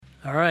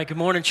All right, good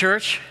morning,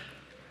 church.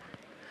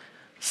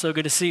 So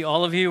good to see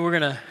all of you. We're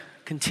going to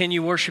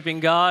continue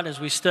worshiping God as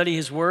we study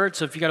His Word.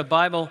 So if you got a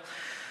Bible,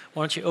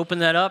 why don't you open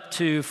that up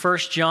to 1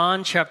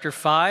 John chapter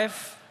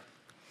 5.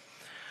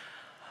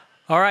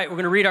 All right, we're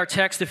going to read our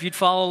text if you'd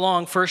follow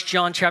along. 1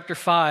 John chapter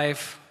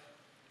 5,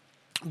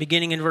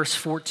 beginning in verse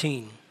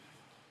 14.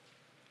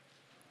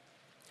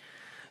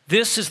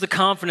 This is the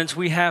confidence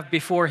we have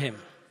before Him.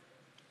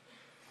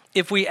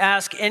 If we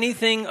ask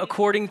anything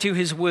according to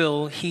His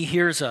will, He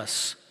hears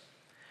us.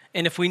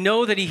 And if we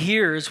know that He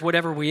hears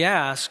whatever we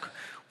ask,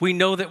 we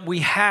know that we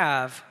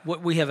have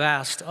what we have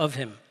asked of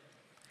Him.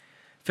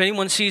 If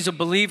anyone sees a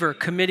believer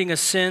committing a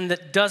sin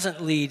that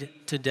doesn't lead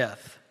to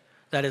death,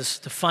 that is,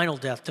 to final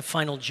death, to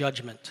final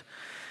judgment.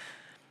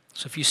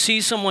 So if you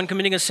see someone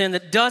committing a sin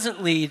that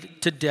doesn't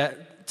lead to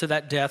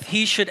that death,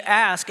 he should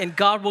ask, and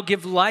God will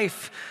give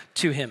life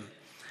to him,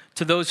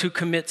 to those who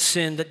commit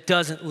sin that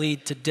doesn't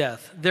lead to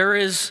death. There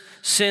is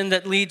sin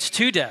that leads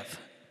to death.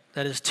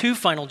 That is to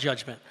final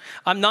judgment.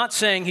 I'm not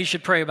saying he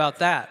should pray about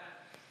that.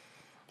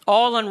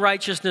 All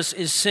unrighteousness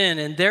is sin,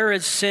 and there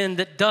is sin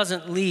that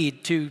doesn't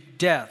lead to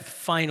death,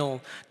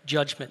 final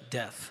judgment,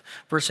 death.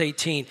 Verse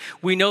 18,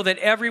 we know that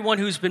everyone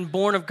who's been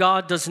born of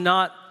God does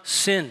not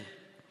sin,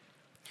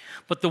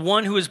 but the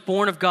one who is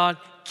born of God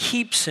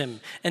keeps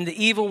him, and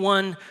the evil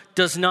one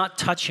does not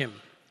touch him.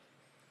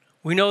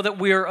 We know that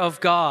we are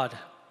of God,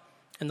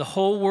 and the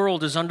whole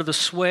world is under the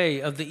sway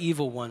of the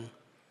evil one.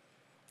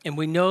 And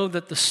we know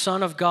that the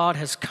Son of God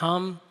has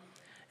come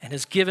and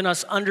has given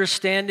us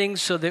understanding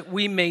so that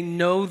we may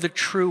know the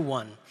true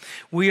one.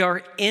 We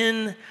are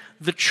in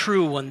the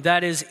true one,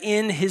 that is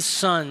in His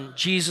Son,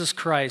 Jesus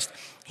Christ.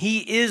 He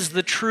is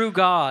the true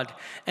God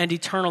and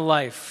eternal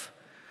life.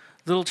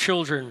 Little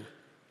children,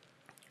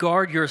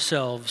 guard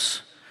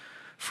yourselves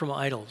from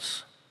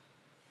idols.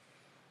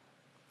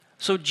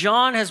 So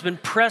John has been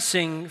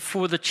pressing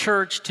for the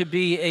church to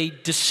be a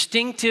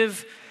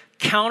distinctive,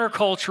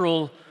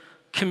 countercultural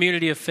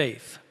community of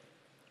faith.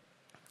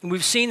 And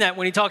we've seen that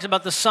when he talks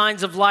about the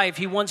signs of life.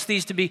 He wants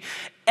these to be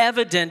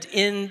evident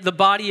in the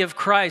body of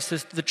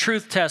Christ, the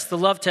truth test, the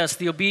love test,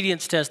 the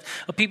obedience test,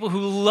 of people who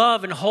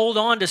love and hold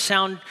on to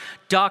sound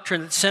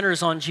doctrine that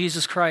centers on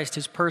Jesus Christ,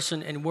 His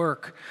person and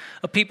work,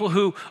 of people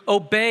who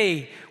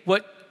obey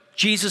what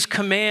Jesus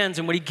commands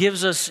and what He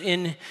gives us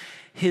in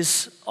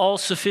His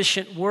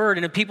all-sufficient word,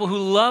 and of people who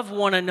love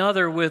one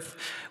another with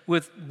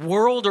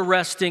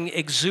world-arresting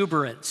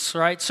exuberance,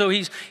 right? So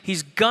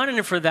he's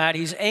gunning for that.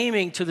 He's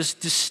aiming to this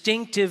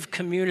distinctive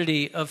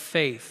community of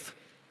faith.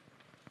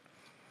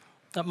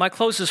 My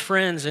closest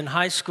friends in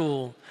high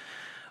school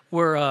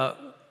were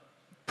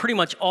pretty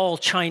much all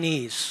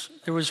Chinese.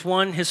 There was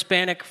one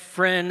Hispanic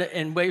friend,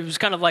 and it was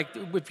kind of like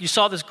if you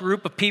saw this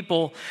group of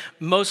people,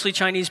 mostly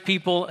Chinese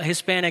people,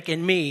 Hispanic,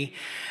 and me,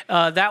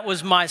 that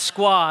was my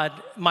squad,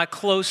 my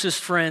closest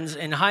friends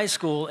in high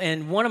school.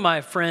 And one of my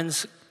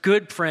friends,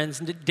 good friends,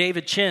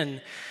 David Chin,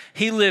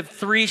 he lived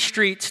 3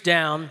 streets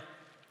down.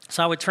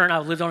 So I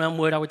lived on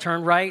Elmwood, I would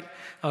turn right,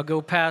 I would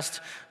go past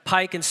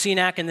Pike and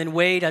Senac, and then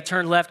Wade, I'd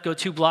turn left, go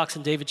 2 blocks,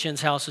 and David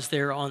Chin's house is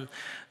there on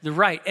the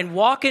right. And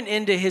walking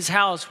into his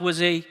house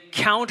was a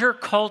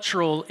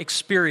countercultural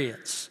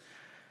experience.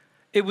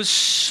 It was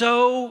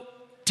so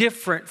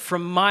different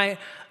from my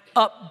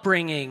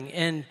upbringing,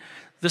 and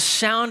the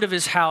sound of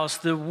his house,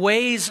 the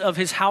ways of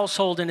his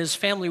household and his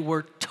family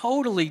were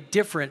totally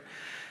different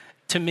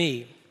to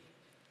me.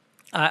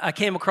 I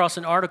came across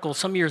an article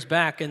some years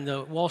back in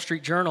the Wall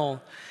Street Journal,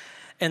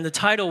 and the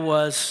title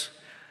was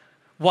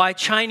Why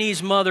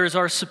Chinese Mothers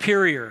Are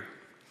Superior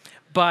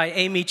by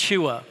Amy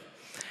Chua.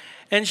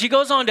 And she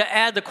goes on to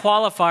add the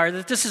qualifier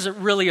that this isn't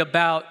really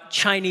about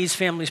Chinese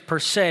families per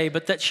se,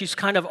 but that she's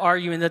kind of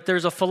arguing that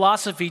there's a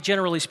philosophy,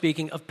 generally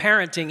speaking, of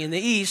parenting in the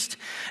East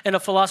and a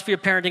philosophy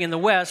of parenting in the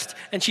West,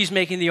 and she's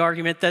making the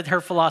argument that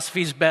her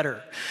philosophy is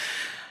better.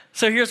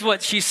 So here's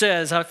what she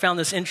says. I found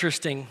this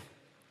interesting.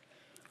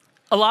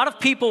 A lot of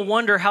people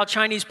wonder how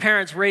Chinese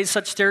parents raise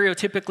such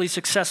stereotypically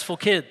successful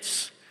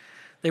kids.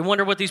 They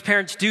wonder what these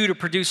parents do to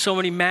produce so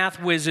many math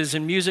whizzes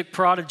and music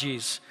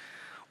prodigies,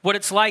 what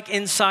it's like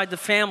inside the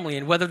family,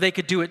 and whether they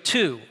could do it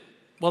too.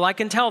 Well, I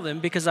can tell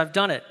them because I've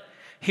done it.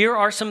 Here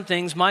are some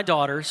things my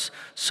daughters,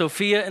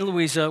 Sophia and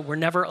Louisa, were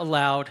never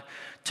allowed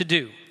to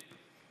do.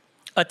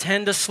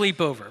 Attend a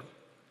sleepover,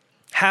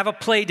 have a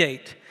play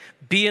date,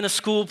 be in a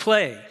school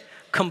play,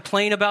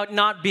 complain about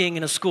not being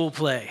in a school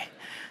play,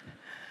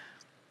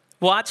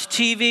 watch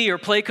TV or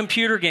play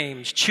computer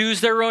games, choose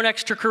their own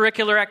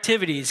extracurricular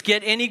activities,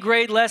 get any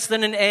grade less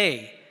than an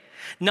A,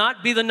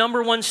 not be the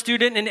number 1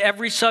 student in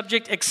every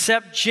subject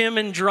except gym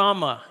and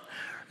drama.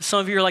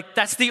 Some of you are like,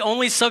 that's the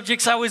only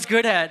subjects I was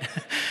good at,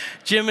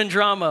 gym and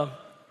drama.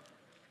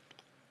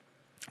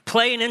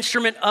 Play an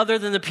instrument other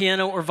than the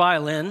piano or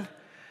violin,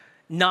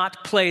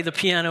 not play the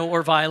piano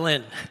or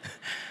violin.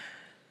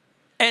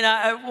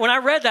 And when I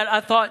read that, I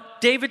thought,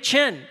 David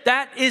Chin,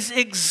 that is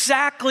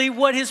exactly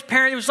what his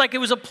parents, it was like it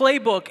was a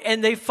playbook,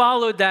 and they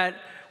followed that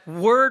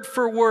word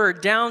for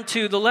word down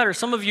to the letter.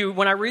 Some of you,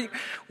 when I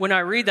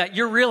read that,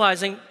 you're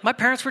realizing my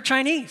parents were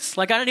Chinese.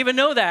 Like, I didn't even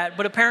know that,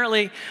 but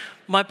apparently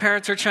my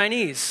parents are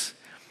Chinese.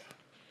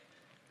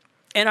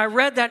 And I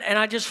read that and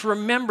I just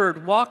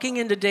remembered walking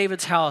into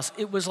David's house.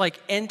 It was like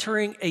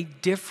entering a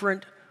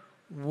different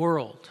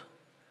world.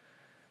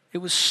 It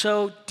was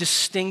so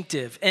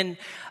distinctive. And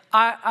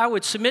I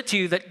would submit to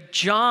you that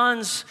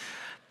John's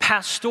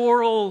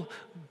pastoral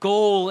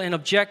goal and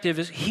objective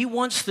is he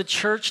wants the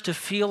church to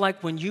feel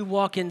like when you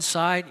walk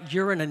inside,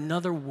 you're in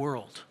another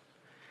world.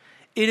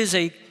 It is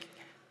a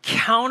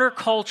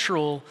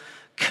countercultural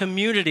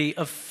community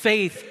of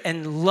faith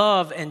and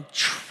love and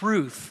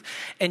truth.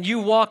 And you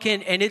walk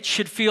in and it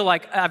should feel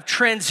like I've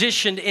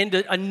transitioned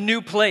into a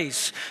new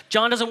place.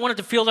 John doesn't want it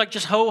to feel like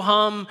just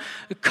ho-hum,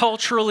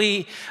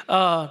 culturally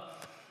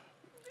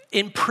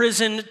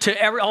imprisoned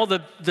to all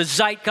the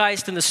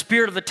zeitgeist and the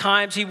spirit of the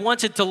times. He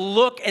wants it to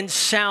look and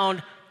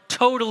sound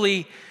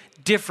totally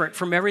different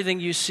from everything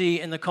you see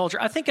in the culture.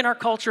 I think in our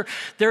culture,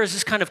 there is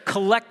this kind of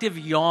collective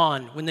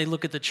yawn when they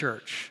look at the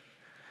church.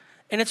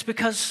 And it's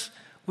because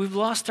we've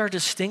lost our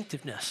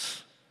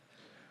distinctiveness.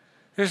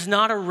 There's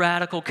not a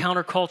radical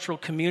countercultural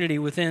community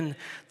within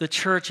the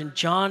church, and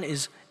John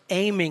is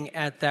aiming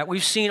at that.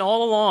 We've seen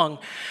all along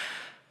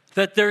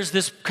that there's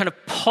this kind of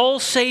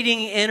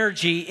pulsating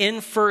energy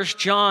in 1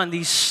 John,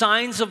 these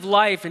signs of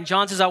life. And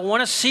John says, I want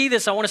to see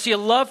this. I want to see a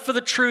love for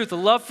the truth, a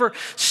love for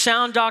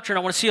sound doctrine.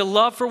 I want to see a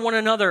love for one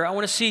another. I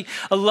want to see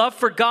a love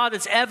for God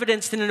that's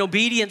evidenced in an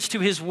obedience to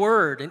his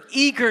word, an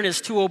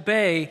eagerness to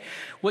obey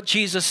what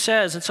Jesus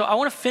says. And so I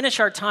want to finish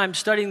our time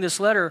studying this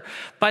letter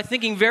by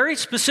thinking very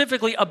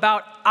specifically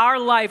about our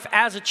life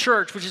as a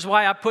church, which is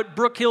why I put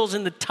Brook Hills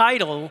in the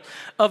title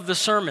of the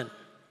sermon.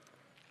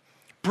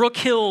 Brook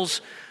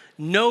Hills,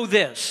 know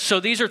this. So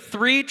these are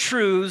 3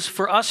 truths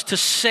for us to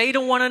say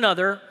to one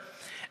another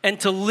and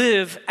to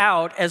live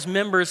out as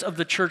members of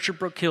the Church of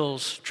Brook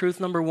Hills. Truth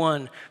number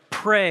 1,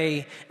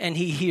 pray and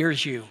he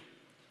hears you.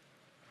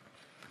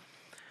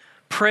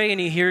 Pray and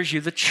he hears you.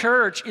 The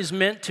church is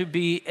meant to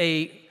be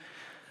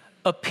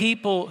a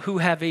people who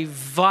have a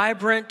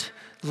vibrant,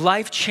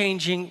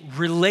 life-changing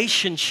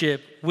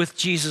relationship with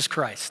Jesus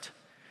Christ.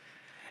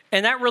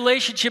 And that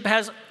relationship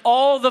has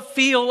all the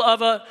feel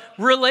of a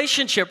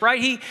relationship,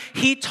 right?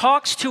 He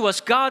talks to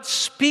us. God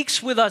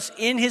speaks with us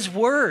in his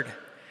word.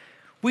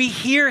 We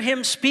hear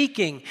him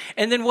speaking.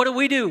 And then what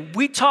do?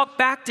 We talk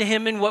back to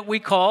him in what we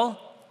call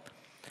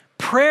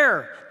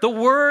prayer. The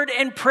word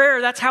and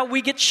prayer, that's how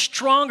we get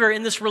stronger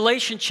in this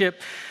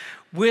relationship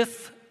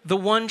with the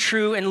one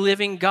true and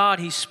living God.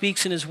 He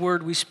speaks in his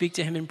word. We speak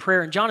to him in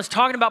prayer. And John is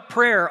talking about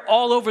prayer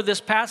all over this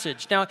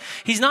passage. Now,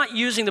 he's not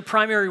using the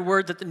primary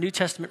word that the New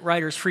Testament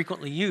writers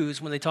frequently use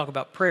when they talk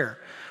about prayer.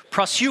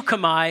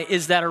 Proseuchomai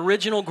is that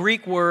original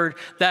Greek word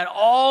that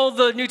all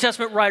the New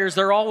Testament writers,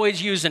 they're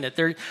always using it.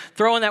 They're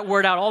throwing that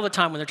word out all the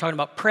time when they're talking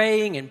about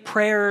praying and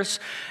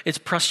prayers. It's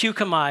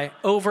proseuchomai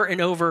over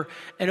and over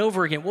and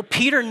over again. Well,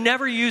 Peter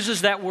never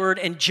uses that word,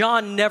 and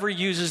John never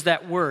uses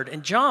that word.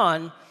 And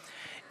John,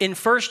 in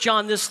 1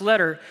 John, this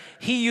letter,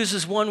 he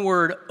uses one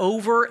word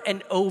over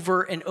and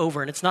over and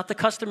over. And it's not the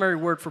customary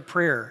word for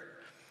prayer.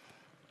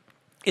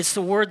 It's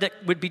the word that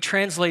would be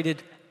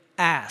translated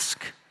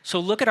ask. So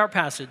look at our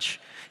passage.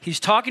 He's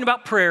talking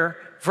about prayer,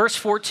 verse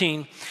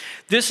 14.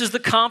 This is the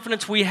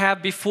confidence we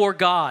have before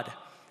God.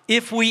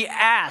 If we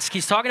ask,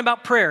 he's talking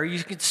about prayer.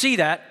 You can see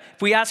that.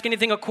 If we ask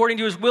anything according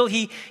to his will,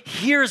 he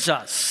hears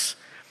us.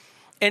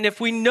 And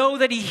if we know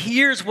that he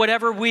hears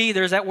whatever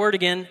there's that word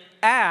again,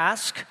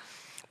 ask,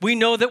 we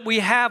know that we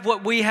have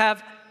what we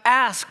have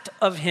asked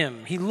of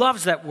him. He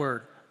loves that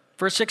word.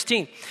 Verse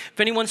 16, if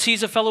anyone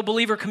sees a fellow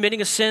believer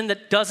committing a sin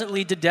that doesn't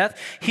lead to death,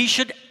 he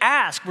should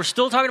ask. We're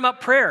still talking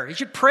about prayer. He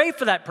should pray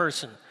for that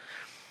person.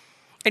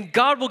 And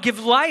God will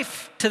give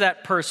life to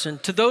that person,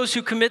 to those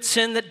who commit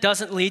sin that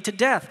doesn't lead to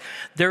death.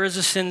 There is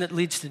a sin that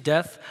leads to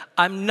death.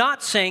 I'm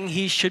not saying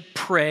he should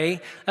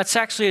pray. That's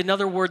actually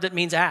another word that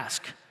means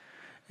ask.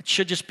 It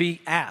should just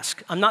be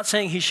ask. I'm not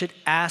saying he should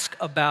ask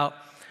about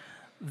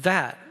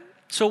that.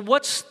 So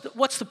what's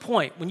the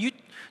point? When you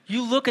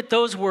look at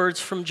those words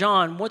from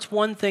John, what's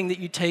one thing that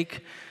you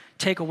take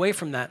away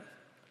from that?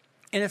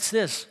 And it's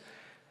this.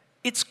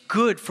 It's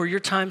good for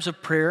your times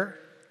of prayer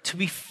to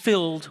be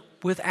filled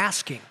with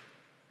asking.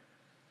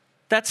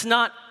 That's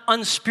not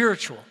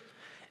unspiritual.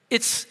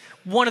 It's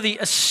one of the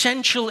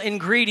essential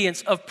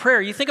ingredients of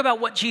prayer. You think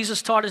about what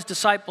Jesus taught his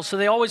disciples. So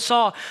they always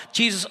saw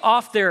Jesus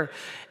off there,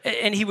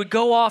 and he would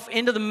go off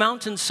into the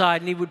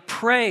mountainside and he would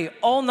pray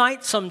all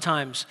night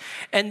sometimes.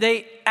 And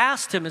they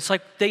asked him, it's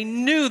like they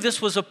knew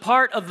this was a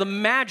part of the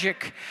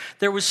magic.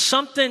 There was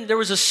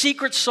a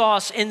secret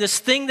sauce in this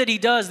thing that he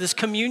does, this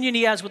communion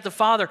he has with the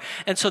Father.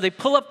 And so they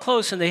pull up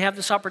close and they have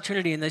this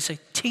opportunity and they say,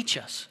 teach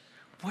us.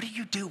 What are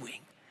you doing?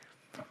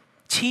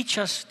 Teach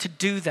us to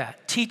do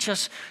that. Teach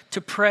us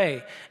to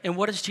pray. And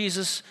what does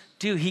Jesus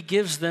do? He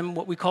gives them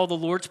what we call the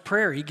Lord's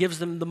Prayer. He gives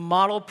them the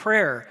model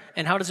prayer.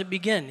 And how does it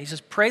begin? He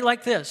says, pray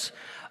like this,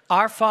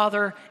 Our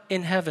Father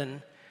in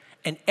heaven,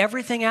 and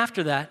everything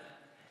after that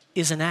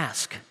is an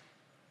ask.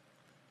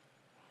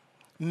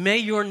 may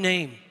your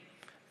name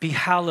be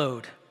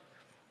hallowed.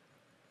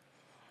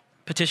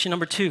 Petition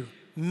number 2,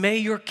 may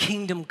your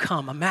kingdom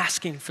come. I'm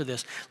asking for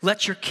this.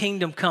 Let your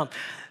kingdom come.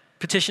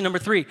 Petition number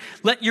 3,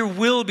 let your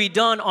will be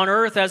done on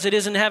earth as it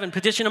is in heaven.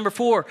 Petition number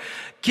 4,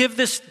 give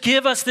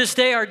us this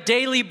day our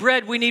daily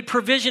bread. We need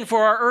provision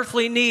for our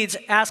earthly needs.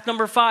 Ask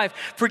number 5,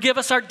 forgive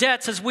us our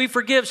debts as we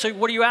forgive. So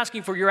what are you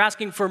asking for? You're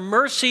asking for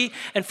mercy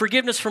and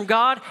forgiveness from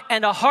God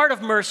and a heart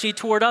of mercy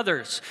toward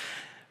others.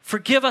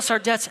 Forgive us our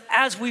debts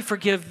as we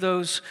forgive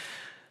those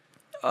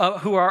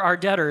who are our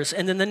debtors.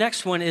 And then the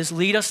next one is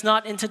lead us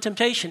not into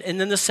temptation. And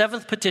then the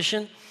 7th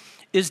petition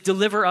is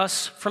deliver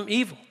us from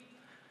evil.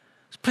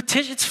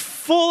 Petition, it's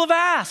full of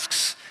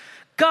asks.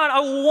 God, I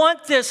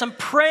want this. I'm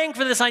praying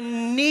for this. I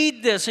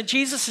need this. And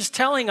Jesus is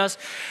telling us,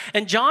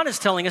 and John is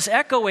telling us,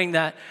 echoing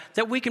that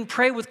we can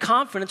pray with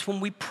confidence when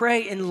we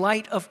pray in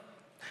light of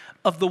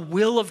the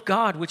will of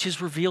God, which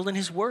is revealed in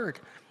his word.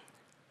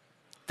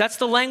 That's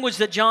the language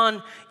that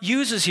John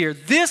uses here.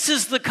 This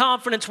is the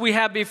confidence we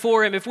have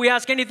before him. If we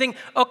ask anything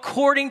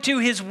according to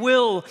his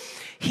will,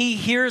 he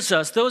hears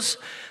us. Those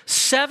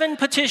 7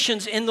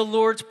 petitions in the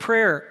Lord's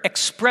Prayer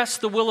express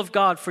the will of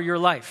God for your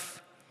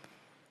life.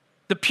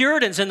 The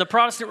Puritans and the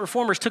Protestant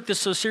Reformers took this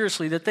so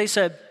seriously that they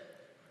said,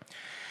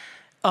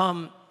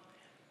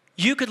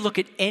 you could look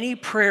at any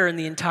prayer in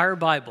the entire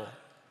Bible,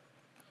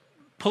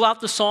 pull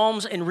out the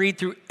Psalms and read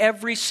through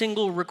every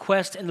single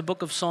request in the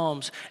book of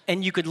Psalms,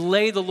 and you could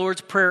lay the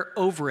Lord's Prayer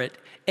over it,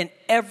 and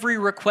every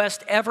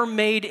request ever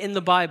made in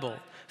the Bible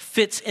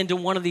fits into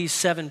one of these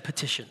 7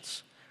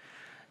 petitions.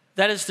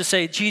 That is to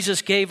say,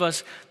 Jesus gave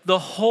us the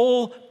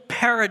whole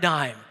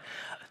paradigm.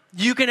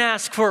 You can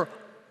ask for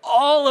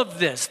all of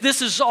this.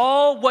 This is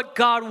all what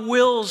God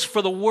wills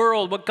for the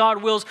world, what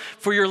God wills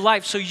for your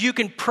life. So you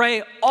can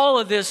pray all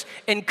of this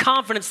in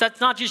confidence. That's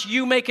not just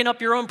you making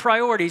up your own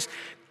priorities.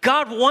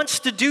 God wants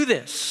to do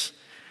this.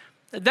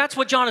 That's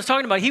what John is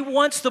talking about. He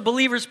wants the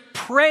believers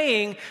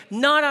praying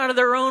not out of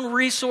their own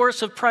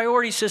resource of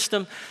priority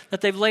system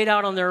that they've laid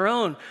out on their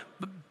own,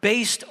 but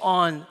based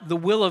on the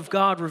will of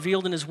God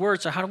revealed in his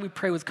word. So how do we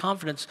pray with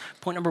confidence?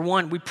 Point number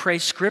 1, we pray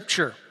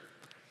scripture.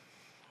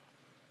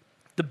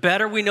 The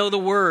better we know the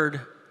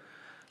word,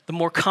 the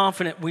more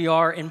confident we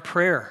are in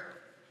prayer.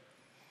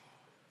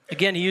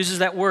 Again, he uses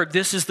that word.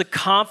 This is the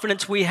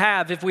confidence we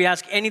have. If we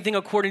ask anything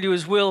according to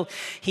his will,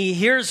 he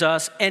hears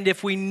us. And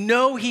if we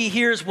know he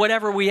hears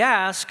whatever we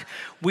ask,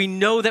 we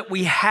know that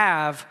we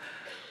have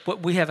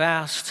what we have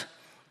asked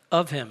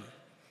of him.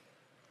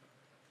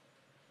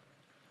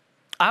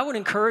 I would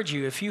encourage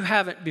you, if you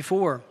haven't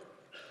before,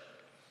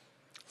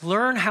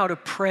 learn how to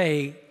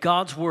pray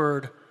God's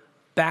word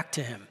back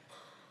to him.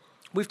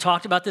 We've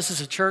talked about this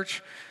as a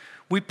church.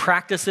 We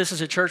practice this as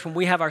a church when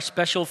we have our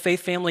special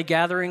faith family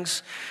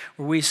gatherings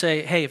where we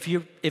say, hey, if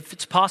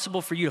it's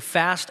possible for you to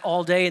fast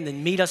all day and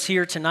then meet us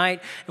here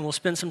tonight and we'll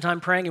spend some time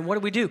praying. And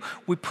what do?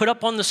 We put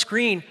up on the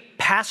screen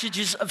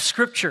passages of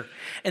scripture.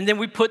 And then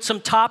we put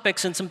some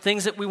topics and some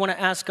things that we want to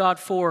ask God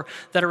for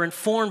that are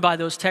informed by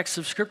those texts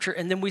of scripture.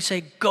 And then we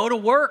say, go to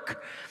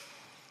work.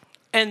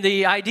 And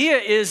the idea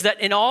is that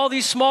in all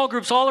these small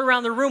groups all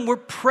around the room, we're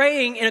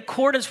praying in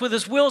accordance with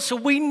his will. So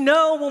we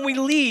know when we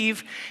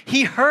leave,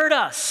 he heard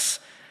us.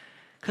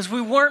 Because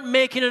we weren't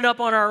making it up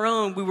on our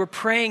own. We were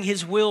praying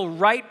his will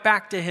right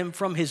back to him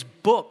from his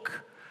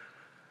book,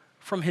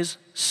 from his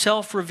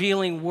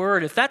self-revealing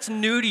word. If that's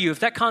new to you, if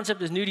that concept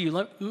is new to you,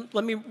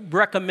 let me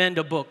recommend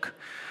a book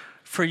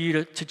for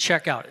you to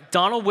check out.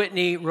 Donald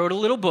Whitney wrote a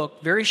little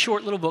book, very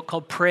short little book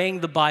called Praying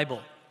the Bible.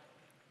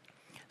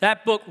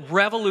 That book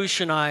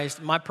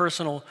revolutionized my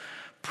personal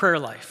prayer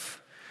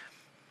life.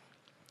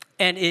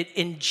 And it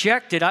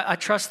injected, I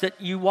trust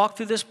that you walk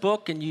through this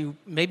book and you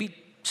maybe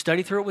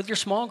study through it with your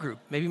small group.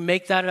 Maybe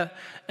make that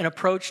an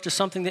approach to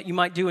something that you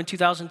might do in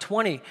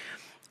 2020.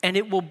 And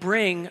it will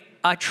bring,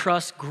 I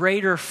trust,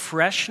 greater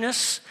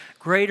freshness,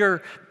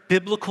 greater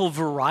biblical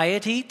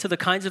variety to the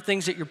kinds of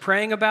things that you're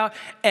praying about,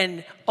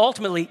 and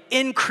ultimately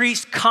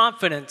increased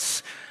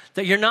confidence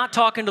that you're not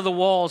talking to the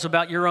walls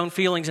about your own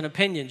feelings and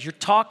opinions. You're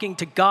talking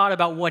to God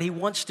about what he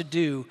wants to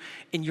do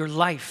in your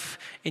life,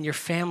 in your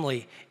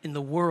family, in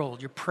the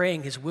world. You're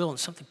praying his will, and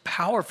something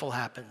powerful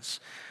happens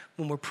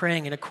when we're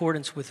praying in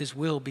accordance with his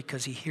will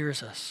because he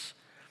hears us.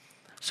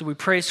 So we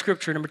pray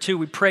scripture. Number 2,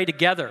 we pray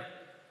together.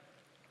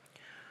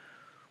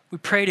 We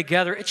pray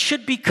together. It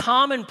should be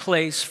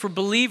commonplace for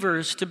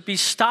believers to be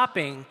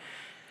stopping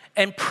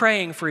and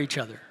praying for each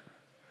other.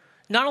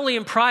 Not only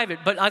in private,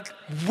 but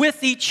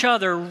with each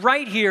other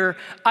right here.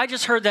 I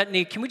just heard that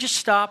need. Can we just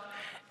stop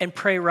and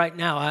pray right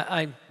now?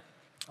 I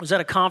was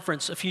at a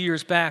conference a few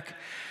years back.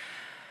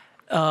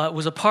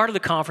 Was a part of the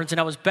conference, and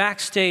I was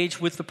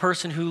backstage with the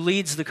person who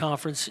leads the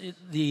conference,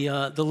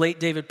 the late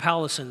David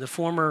Powlison, the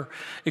former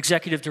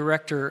executive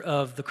director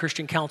of the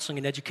Christian Counseling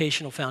and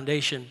Educational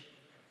Foundation.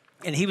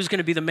 And he was going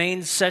to be the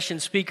main session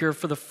speaker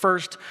for the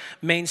first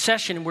main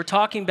session. And we're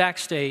talking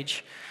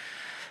backstage.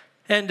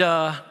 And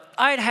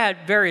I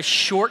had various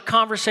short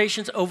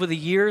conversations over the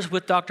years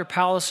with Dr.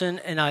 Powlison,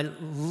 and I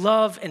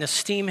love and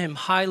esteem him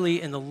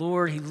highly in the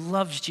Lord. He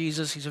loves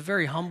Jesus. He's a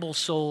very humble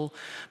soul,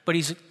 but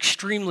he's an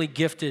extremely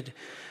gifted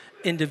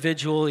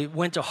individual. He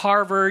went to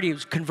Harvard. He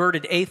was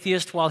converted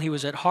atheist while he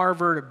was at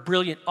Harvard, a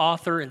brilliant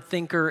author and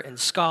thinker and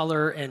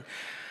scholar.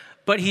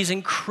 But he's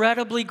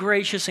incredibly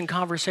gracious in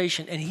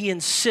conversation, and he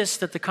insists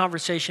that the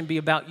conversation be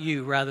about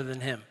you rather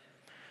than him.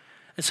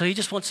 And so he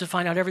just wants to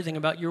find out everything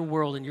about your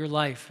world and your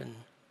life and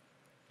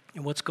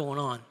what's going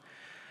on.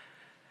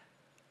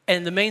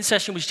 And the main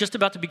session was just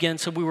about to begin,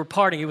 so we were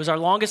parting. It was our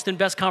longest and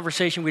best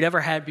conversation we'd ever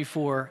had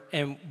before,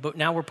 but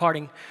now we're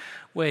parting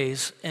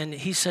ways. And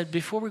he said,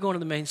 before we go into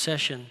the main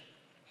session,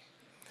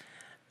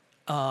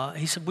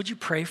 he said, would you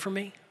pray for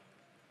me?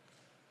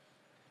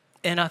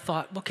 And I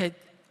thought, okay,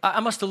 I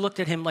must have looked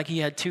at him like he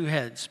had two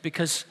heads,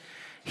 because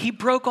he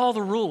broke all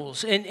the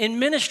rules. In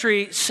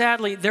ministry,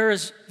 sadly, there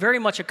is very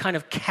much a kind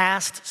of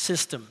caste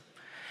system.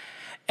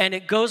 And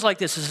it goes like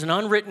this: it's an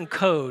unwritten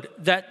code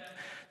that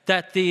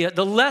the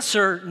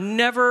lesser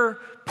never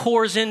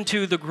pours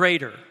into the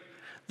greater.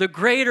 The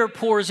greater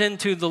pours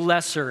into the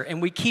lesser,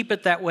 and we keep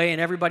it that way,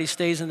 and everybody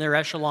stays in their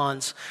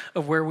echelons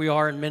of where we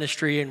are in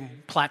ministry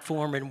and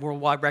platform and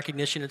worldwide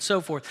recognition and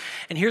so forth.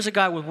 And here's a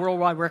guy with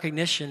worldwide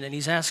recognition, and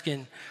he's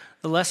asking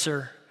the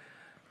lesser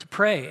to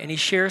pray, and he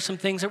shares some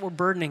things that were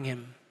burdening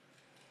him.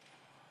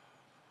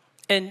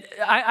 And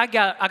I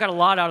got a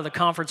lot out of the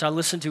conference. I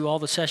listened to all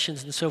the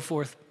sessions and so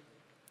forth.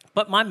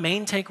 But my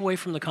main takeaway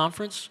from the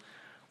conference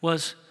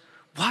was,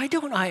 why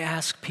don't I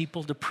ask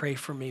people to pray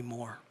for me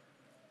more?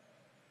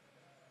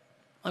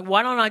 Like,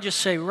 why don't I just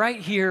say right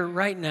here,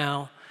 right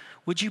now,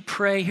 would you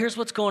pray? Here's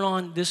what's going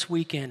on this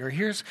weekend, or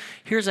here's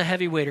a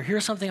heavyweight, or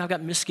here's something I've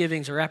got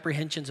misgivings or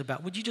apprehensions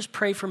about. Would you just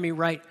pray for me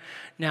right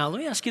now? Let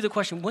me ask you the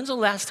question. When's the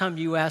last time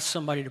you asked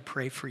somebody to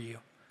pray for you?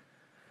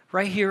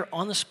 Right here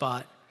on the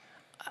spot,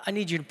 I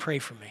need you to pray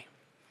for me.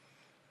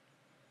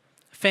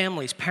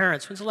 Families,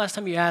 parents, when's the last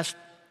time you asked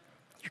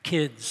your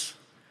kids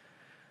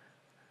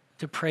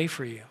to pray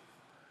for you?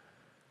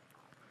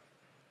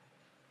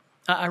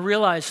 I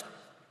realized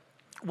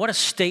what a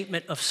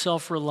statement of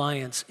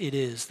self-reliance it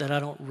is that I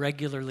don't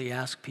regularly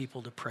ask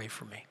people to pray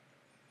for me.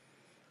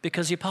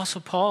 Because the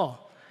Apostle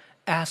Paul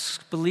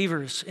asks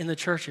believers in the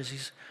churches,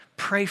 he's,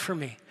 pray for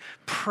me,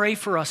 pray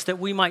for us that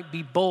we might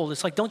be bold.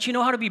 It's like, don't you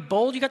know how to be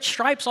bold? You got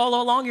stripes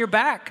all along your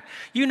back.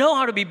 You know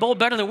how to be bold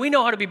better than we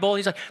know how to be bold.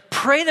 He's like,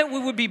 pray that we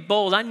would be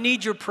bold. I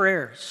need your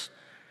prayers.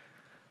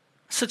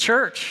 It's the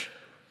church.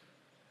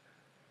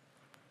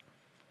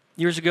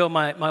 Years ago,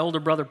 my older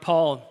brother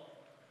Paul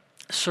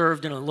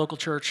served in a local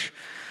church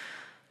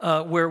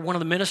where one of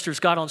the ministers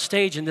got on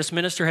stage, and this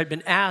minister had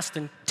been asked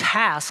and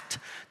tasked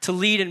to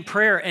lead in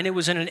prayer, and it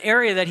was in an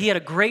area that he had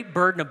a great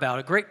burden about,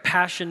 a great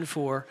passion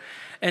for.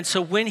 And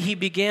so when he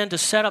began to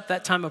set up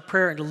that time of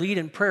prayer and to lead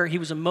in prayer, he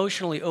was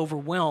emotionally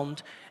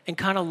overwhelmed and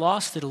kind of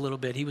lost it a little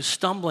bit. He was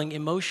stumbling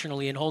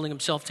emotionally and holding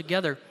himself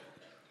together.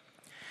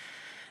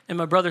 And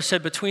my brother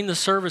said between the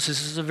services,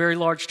 this is a very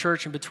large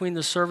church, and between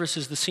the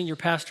services, the senior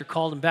pastor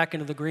called him back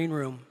into the green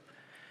room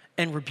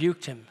and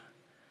rebuked him.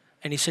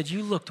 And he said,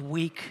 you looked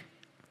weak,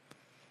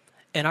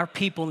 and our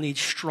people need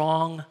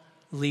strong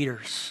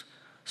leaders.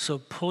 So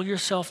pull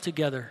yourself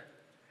together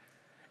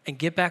and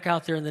get back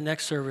out there in the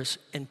next service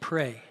and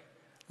pray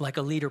like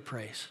a leader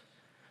prays.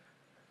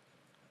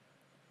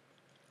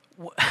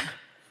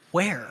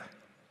 Where?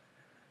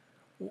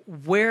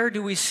 Where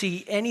do we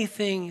see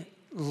anything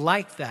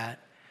like that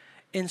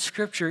in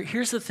Scripture?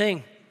 Here's the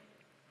thing.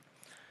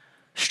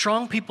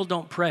 Strong people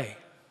don't pray.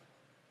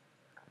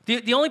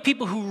 The only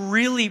people who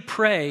really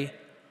pray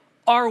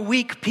are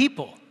weak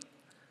people.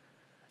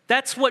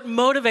 That's what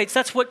motivates,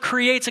 that's what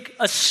creates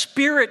a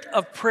spirit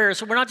of prayer.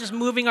 So we're not just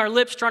moving our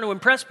lips trying to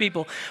impress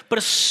people, but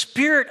a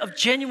spirit of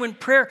genuine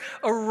prayer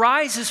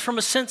arises from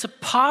a sense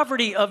of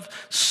poverty of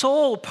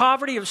soul,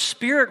 poverty of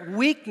spirit,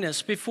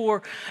 weakness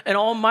before an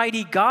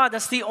almighty God.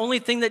 That's the only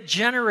thing that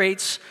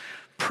generates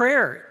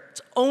prayer.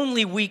 It's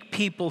only weak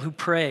people who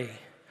pray.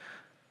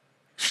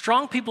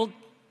 Strong people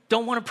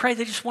don't want to pray,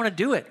 they just want to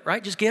do it,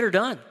 right? Just get her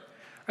done.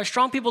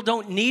 Strong people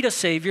don't need a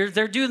savior.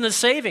 They're doing the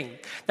saving.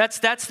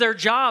 That's their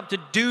job, to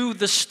do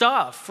the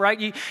stuff, right?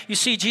 You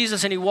see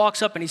Jesus, and he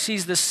walks up and he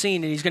sees this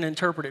scene, and he's going to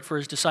interpret it for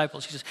his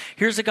disciples. He says,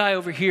 here's a guy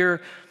over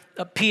here,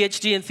 a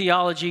PhD in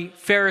theology,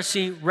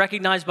 Pharisee,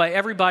 recognized by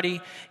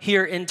everybody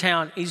here in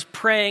town. He's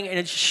praying, and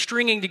it's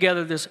stringing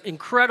together this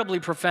incredibly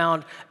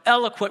profound,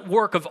 eloquent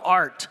work of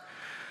art.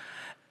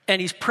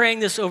 And he's praying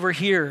this over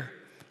here.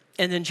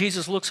 And then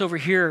Jesus looks over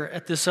here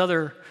at this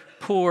other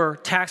poor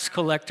tax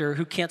collector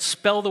who can't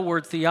spell the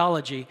word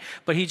theology,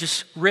 but he's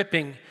just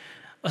ripping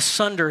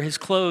asunder his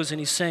clothes, and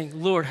he's saying,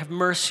 Lord, have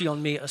mercy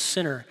on me, a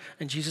sinner.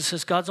 And Jesus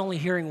says, God's only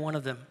hearing one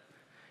of them.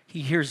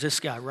 He hears this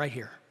guy right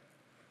here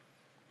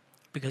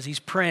because he's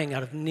praying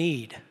out of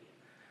need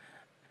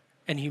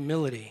and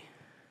humility.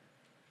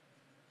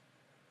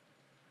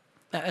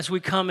 As we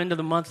come into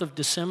the month of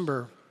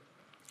December,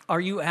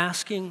 are you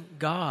asking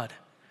God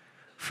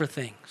for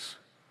things?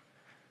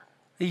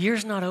 The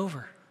year's not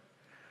over.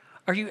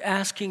 Are you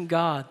asking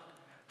God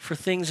for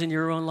things in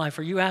your own life?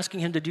 Are you asking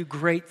him to do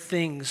great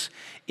things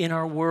in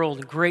our world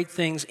and great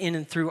things in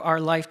and through our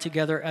life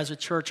together as a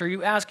church? Are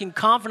you asking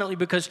confidently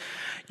because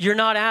you're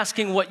not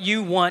asking what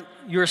you want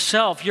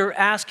yourself? You're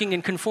asking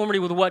in conformity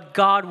with what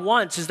God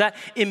wants. Is that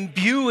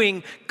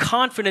imbuing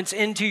confidence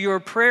into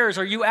your prayers?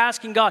 Are you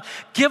asking God,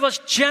 give us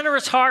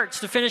generous hearts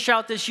to finish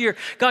out this year?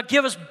 God,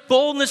 give us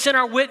boldness in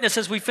our witness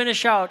as we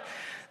finish out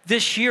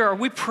this year? Are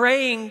we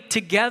praying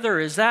together?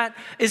 Is that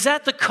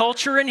the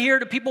culture in here?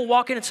 Do people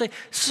walk in and say,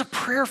 this is a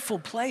prayerful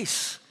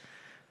place?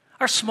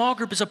 Our small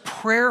group is a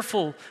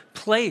prayerful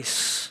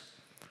place.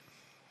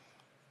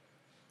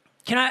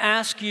 Can I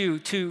ask you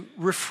to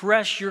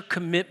refresh your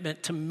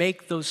commitment to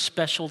make those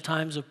special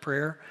times of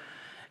prayer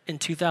in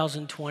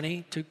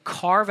 2020, to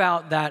carve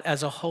out that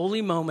as a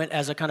holy moment,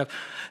 as a kind of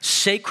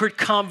sacred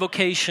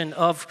convocation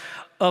of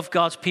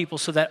God's people,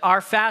 so that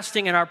our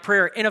fasting and our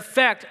prayer, in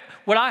effect,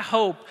 what I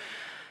hope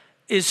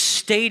is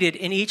stated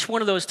in each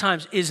one of those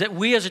times is that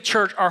we as a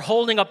church are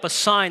holding up a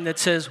sign that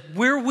says,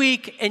 we're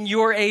weak and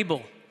you're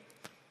able.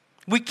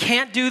 We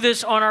can't do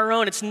this on our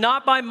own. It's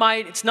not by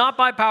might. It's not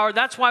by power.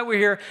 That's why we're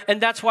here,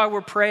 and that's why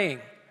we're praying.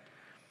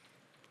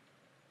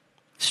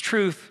 This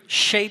truth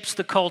shapes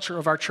the culture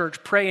of our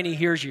church. Pray and he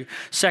hears you.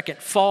 Second,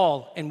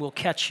 fall and we'll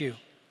catch you.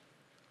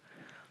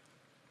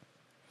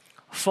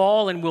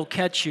 Fall and we'll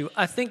catch you.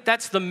 I think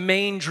that's the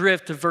main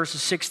drift of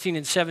verses 16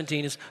 and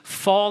 17 is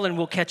fall and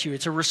we'll catch you.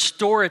 It's a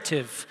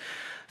restorative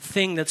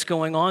thing that's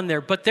going on there.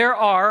 But there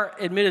are,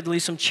 admittedly,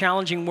 some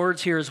challenging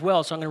words here as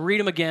well. So I'm going to read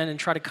them again and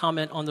try to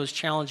comment on those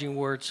challenging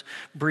words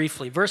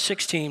briefly. Verse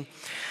 16,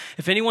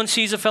 if anyone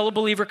sees a fellow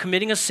believer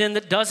committing a sin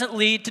that doesn't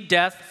lead to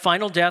death,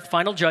 final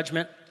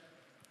judgment,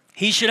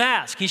 he should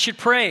ask, he should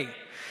pray,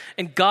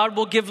 and God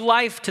will give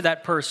life to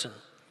that person,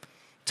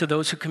 to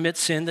those who commit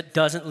sin that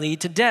doesn't lead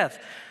to death.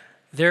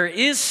 There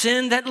is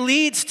sin that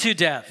leads to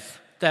death.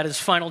 That is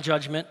final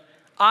judgment.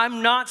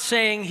 I'm not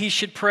saying he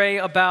should pray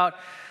about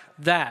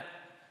that.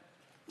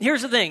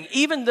 Here's the thing.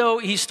 Even though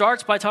he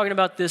starts by talking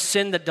about this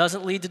sin that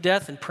doesn't lead to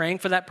death and praying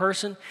for that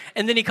person,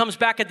 and then he comes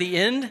back at the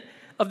end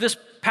of this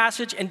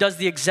passage and does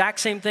the exact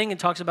same thing and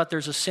talks about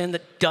there's a sin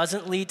that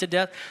doesn't lead to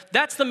death.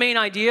 That's the main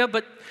idea,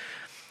 but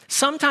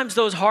sometimes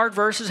those hard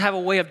verses have a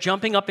way of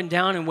jumping up and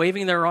down and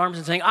waving their arms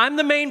and saying, I'm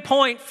the main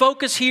point,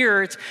 focus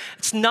here.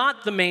 It's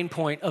not the main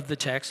point of the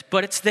text,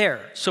 but it's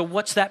there. So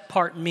what's that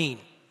part mean?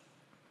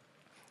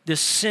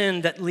 This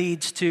sin that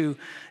leads to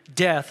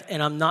death,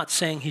 and I'm not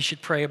saying he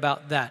should pray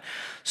about that.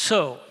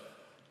 So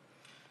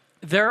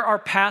there are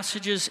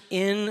passages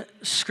in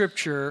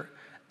Scripture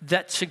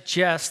that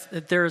suggest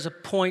that there is a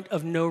point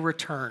of no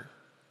return.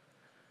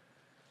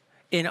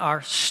 In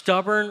our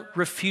stubborn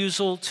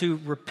refusal to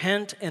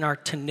repent and our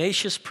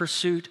tenacious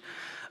pursuit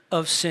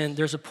of sin,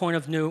 there's a point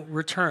of no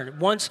return.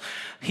 Once,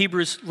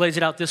 Hebrews lays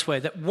it out this way,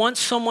 that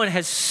once someone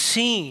has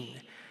seen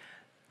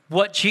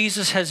what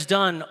Jesus has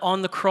done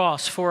on the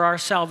cross for our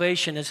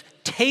salvation, has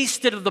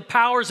tasted of the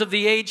powers of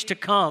the age to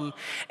come,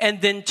 and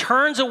then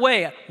turns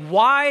away,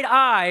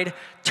 wide-eyed,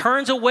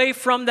 turns away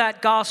from that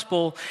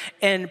gospel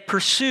and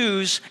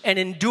pursues and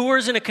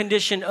endures in a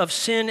condition of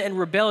sin and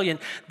rebellion,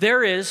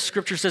 there is,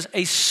 Scripture says,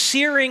 a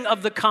searing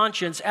of the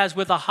conscience as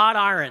with a hot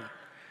iron.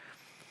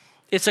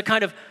 It's a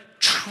kind of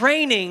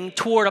training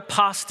toward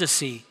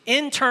apostasy,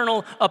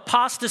 internal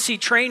apostasy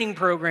training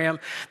program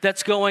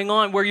that's going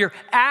on where you're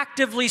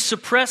actively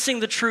suppressing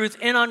the truth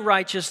in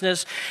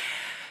unrighteousness.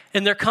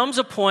 And there comes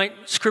a point,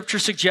 Scripture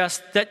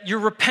suggests, that your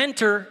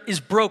repenter is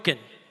broken.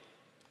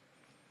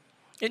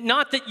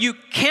 Not that you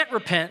can't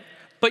repent,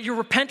 but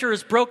your repenter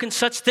is broken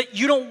such that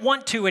you don't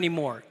want to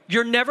anymore.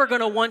 You're never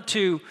going to want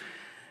to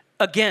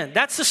again.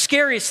 That's the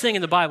scariest thing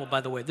in the Bible,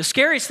 by the way. The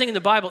scariest thing in the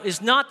Bible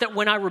is not that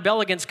when I rebel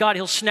against God,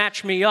 he'll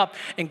snatch me up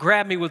and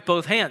grab me with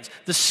both hands.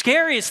 The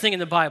scariest thing in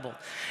the Bible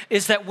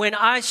is that when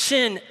I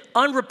sin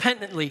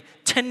unrepentantly,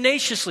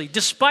 tenaciously,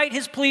 despite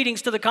his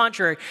pleadings to the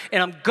contrary,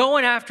 and I'm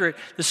going after it,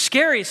 the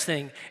scariest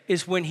thing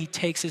is when he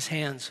takes his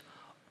hands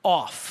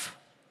off.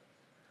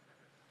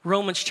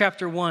 Romans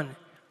chapter 1,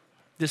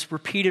 this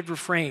repeated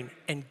refrain,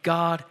 and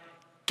God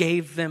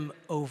gave them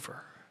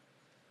over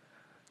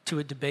to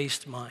a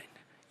debased mind.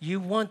 You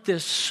want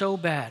this so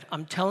bad.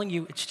 I'm telling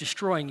you, it's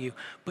destroying you,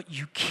 but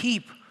you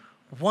keep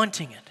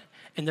wanting it.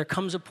 And there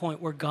comes a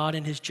point where God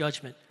in his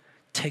judgment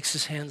takes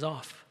his hands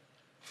off.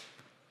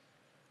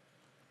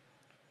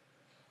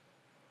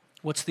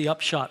 What's the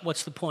upshot?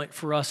 What's the point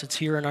for us? It's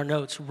here in our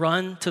notes.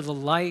 Run to the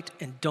light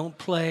and don't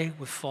play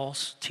with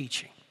false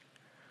teaching.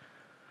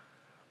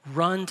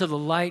 Run to the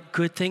light.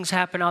 Good things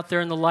happen out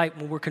there in the light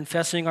when we're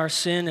confessing our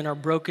sin and our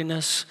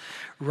brokenness.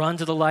 Run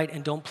to the light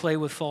and don't play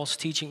with false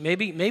teaching.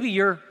 Maybe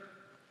you're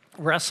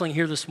wrestling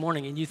here this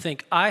morning and you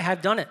think, I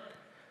have done it.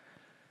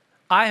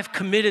 I have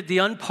committed the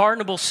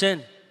unpardonable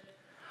sin.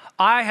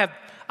 I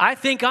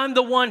think I'm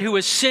the one who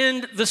has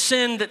sinned the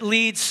sin that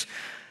leads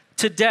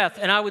to death.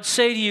 And I would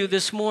say to you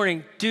this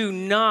morning, do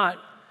not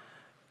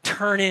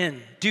turn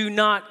in. Do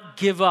not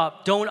give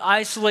up. Don't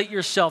isolate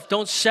yourself.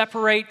 Don't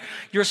separate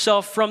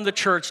yourself from the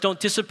church. Don't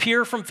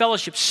disappear from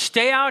fellowship.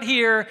 Stay out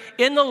here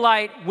in the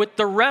light with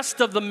the rest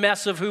of the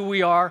mess of who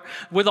we are,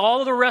 with all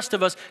of the rest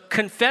of us,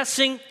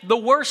 confessing the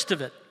worst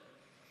of it.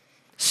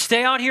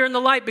 Stay out here in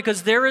the light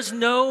because there is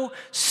no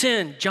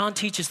sin. John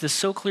teaches this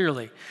so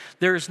clearly.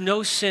 There is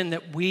no sin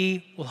that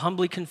we will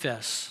humbly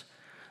confess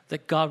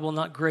that God will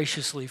not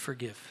graciously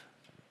forgive.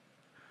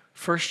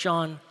 1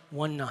 John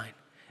 1:9.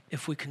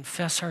 If we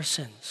confess our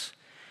sins,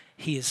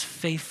 he is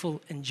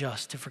faithful and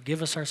just to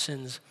forgive us our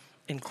sins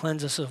and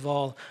cleanse us of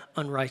all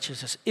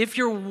unrighteousness. If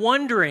you're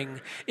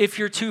wondering if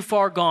you're too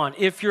far gone,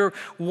 if you're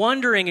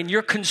wondering and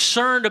you're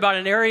concerned about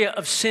an area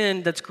of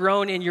sin that's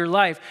grown in your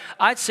life,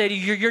 I'd say to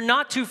you, you're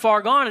not too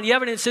far gone. And the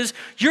evidence is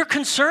you're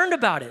concerned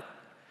about it.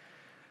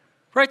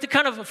 Right? The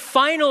kind of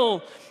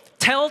final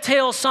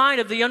telltale sign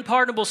of the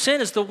unpardonable sin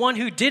is the one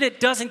who did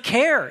it doesn't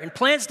care and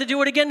plans to do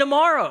it again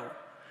tomorrow.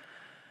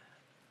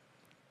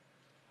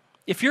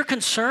 If you're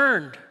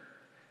concerned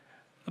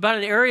about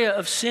an area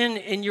of sin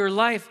in your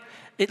life,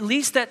 at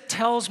least that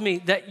tells me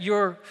that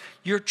you're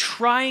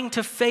trying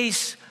to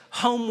face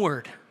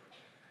homeward.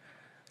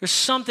 There's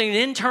something, an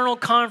internal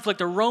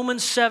conflict, a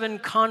Romans 7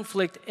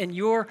 conflict, and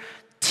you're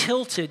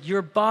tilted,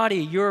 your body,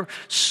 your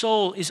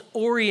soul is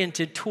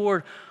oriented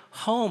toward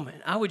home.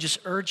 And I would just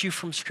urge you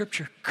from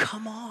Scripture,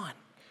 come on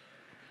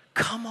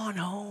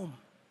home.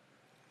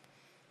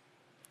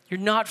 You're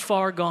not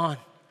far gone.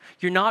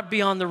 You're not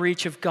beyond the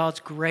reach of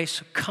God's grace.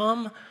 So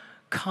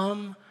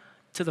come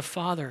to the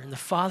Father, and the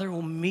Father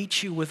will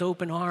meet you with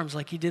open arms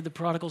like he did the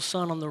prodigal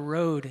son on the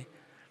road.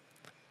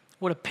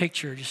 What a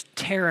picture, just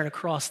tearing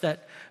across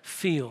that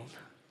field.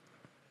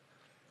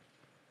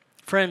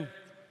 Friend,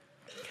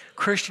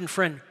 Christian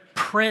friend,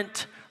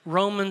 print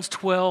Romans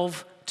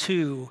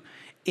 12:2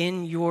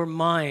 in your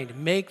mind.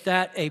 Make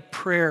that a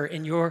prayer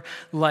in your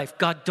life.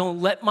 God, don't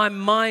let my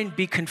mind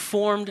be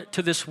conformed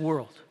to this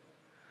world.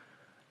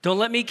 Don't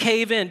let me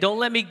cave in. Don't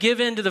let me give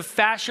in to the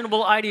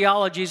fashionable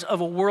ideologies of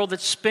a world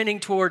that's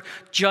spinning toward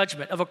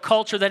judgment, of a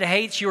culture that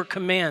hates your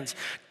commands.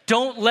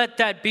 Don't let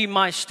that be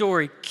my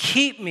story.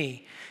 Keep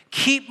me.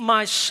 Keep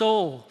my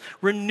soul.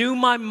 Renew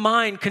my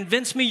mind.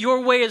 Convince me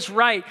your way is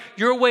right.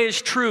 Your way is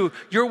true.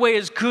 Your way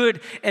is good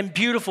and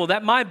beautiful.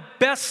 That my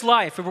best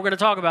life, if we're going to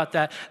talk about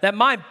that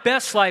my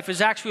best life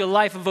is actually a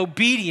life of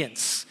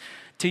obedience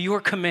to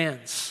your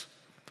commands.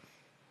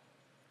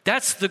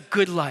 That's the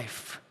good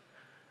life.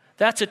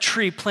 That's a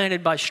tree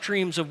planted by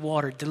streams of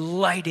water,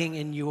 delighting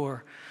in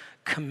your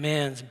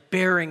commands,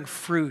 bearing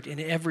fruit in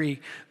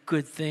every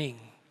good thing.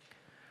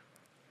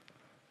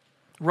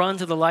 Run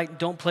to the light and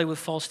don't play with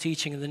false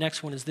teaching. And the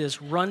next one is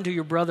this: run to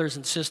your brothers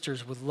and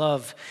sisters with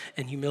love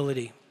and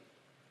humility.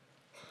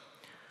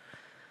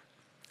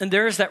 And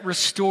there is that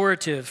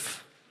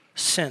restorative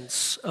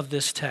sense of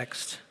this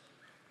text.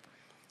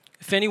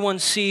 If anyone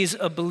sees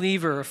a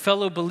believer, a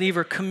fellow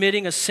believer,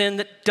 committing a sin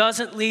that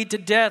doesn't lead to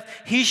death,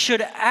 he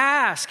should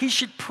ask, he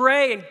should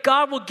pray, and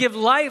God will give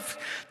life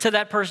to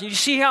that person. You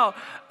see how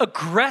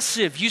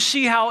aggressive, you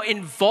see how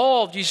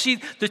involved, you see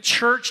the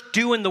church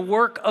doing the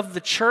work of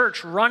the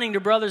church, running to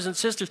brothers and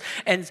sisters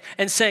and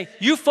saying,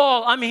 you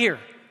fall, I'm here.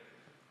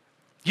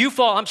 You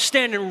fall, I'm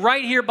standing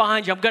right here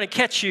behind you. I'm going to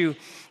catch you,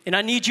 and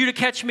I need you to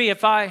catch me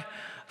if I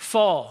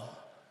fall.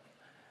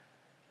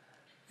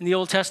 In the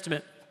Old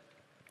Testament,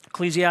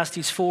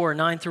 Ecclesiastes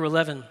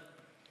 4:9-11.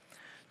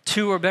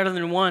 Two are better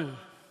than one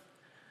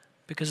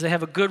because they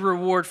have a good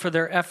reward for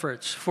their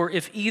efforts. For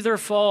if either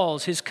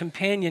falls, his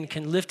companion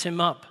can lift him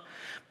up.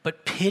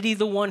 But pity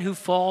the one who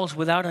falls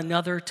without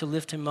another to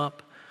lift him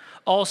up.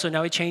 Also,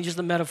 now he changes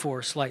the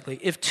metaphor slightly.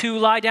 If two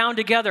lie down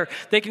together,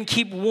 they can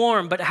keep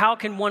warm. But how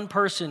can one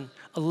person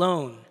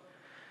alone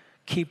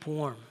keep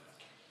warm?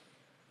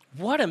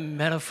 What a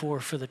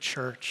metaphor for the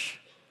church.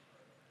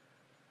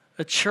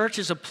 A church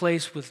is a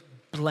place with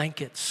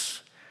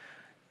blankets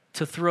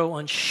to throw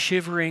on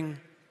shivering,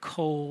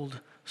 cold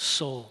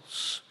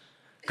souls.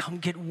 Come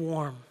get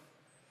warm.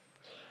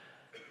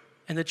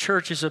 And the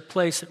church is a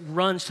place that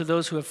runs to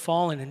those who have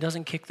fallen and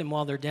doesn't kick them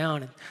while they're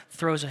down and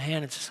throws a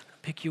hand and says,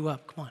 pick you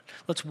up. Come on,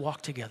 let's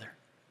walk together.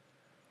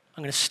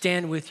 I'm going to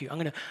stand with you. I'm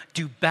going to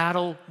do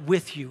battle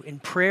with you. In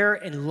prayer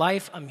and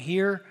life, I'm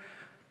here.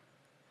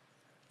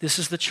 This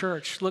is the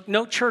church. Look,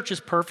 no church is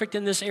perfect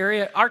in this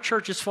area. Our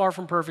church is far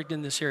from perfect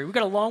in this area. We've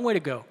got a long way to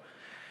go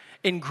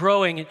in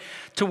growing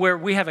to where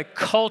we have a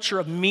culture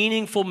of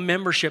meaningful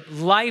membership,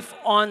 life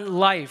on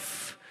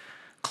life,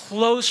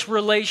 close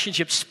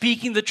relationships,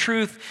 speaking the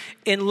truth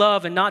in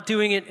love and not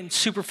doing it in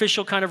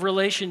superficial kind of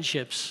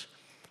relationships.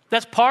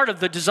 That's part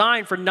of the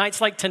design for nights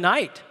like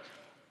tonight.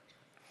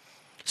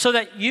 So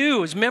that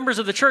you, as members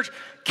of the church,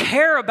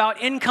 care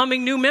about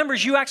incoming new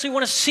members. You actually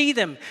want to see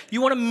them.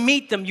 You want to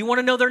meet them. You want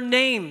to know their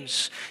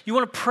names. You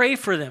want to pray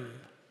for them.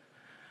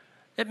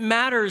 It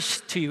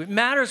matters to you. It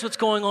matters what's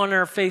going on in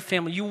our faith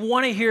family. You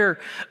want to hear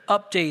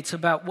updates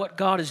about what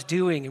God is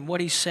doing and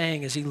what he's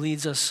saying as he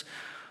leads us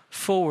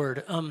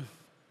forward.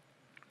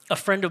 A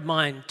friend of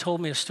mine told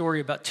me a story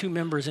about two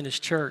members in his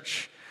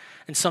church.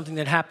 and something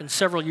that happened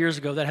several years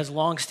ago that has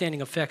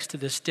long-standing effects to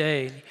this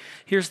day.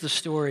 Here's the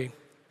story.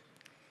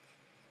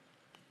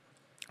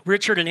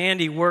 Richard and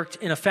Andy worked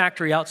in a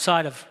factory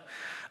outside of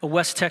a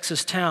West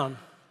Texas town.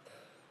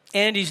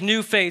 Andy's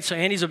new faith, so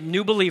Andy's a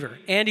new believer.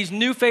 Andy's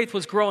new faith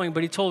was growing,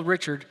 but he told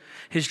Richard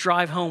his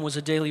drive home was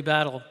a daily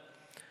battle.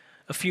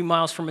 A few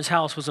miles from his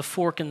house was a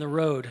fork in the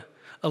road.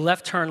 A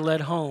left turn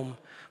led home,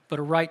 but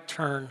a right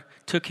turn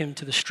took him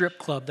to the strip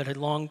club that had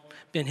long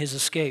been his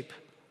escape.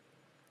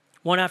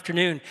 One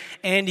afternoon,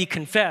 Andy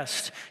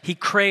confessed he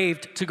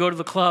craved to go to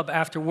the club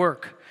after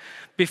work.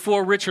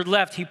 Before Richard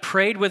left, he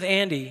prayed with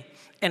Andy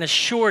and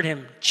assured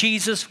him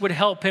Jesus would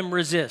help him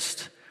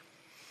resist.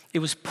 It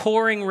was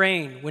pouring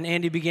rain when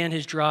Andy began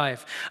his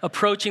drive.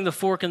 Approaching the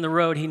fork in the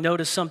road, he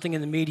noticed something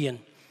in the median.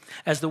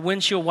 As the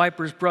windshield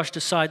wipers brushed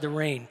aside the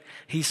rain,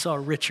 he saw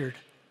Richard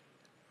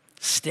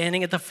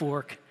standing at the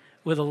fork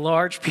with a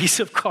large piece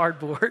of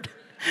cardboard.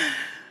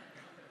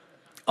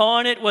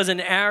 On it was an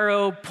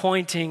arrow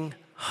pointing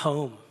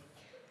home.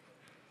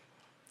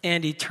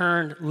 Andy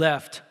turned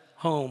left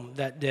home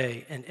that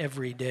day and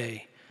every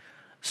day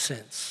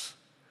since.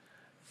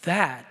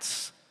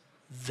 That's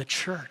the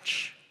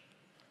church.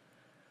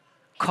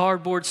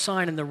 Cardboard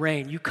sign in the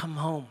rain, you come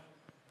home.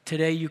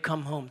 Today you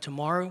come home.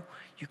 Tomorrow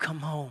you come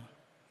home.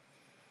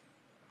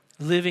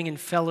 Living in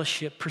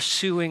fellowship,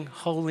 pursuing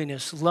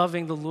holiness,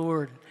 loving the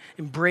Lord,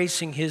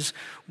 embracing His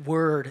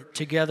word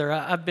together.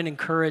 I've been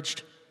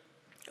encouraged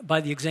by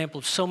the example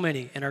of so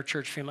many in our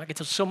church family. I can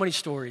tell so many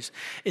stories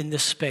in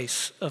this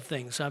space of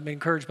things. I've been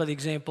encouraged by the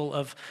example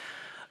of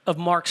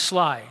Mark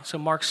Sly. So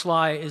Mark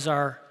Sly is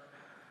our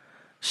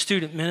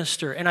student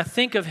minister. And I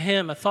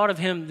thought of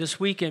him this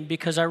weekend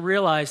because I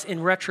realized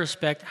in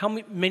retrospect how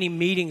many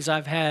meetings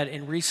I've had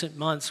in recent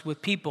months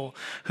with people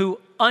who,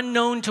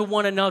 unknown to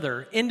one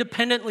another,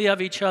 independently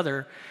of each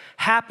other,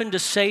 happened to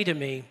say to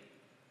me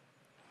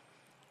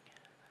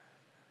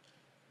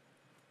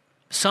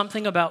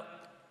something about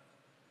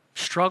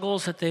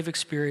struggles that they've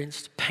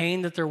experienced,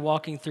 pain that they're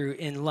walking through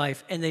in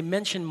life, and they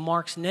mentioned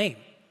Mark's name.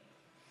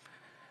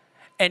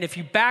 And if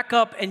you back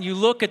up and you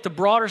look at the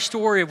broader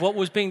story of what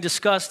was being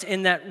discussed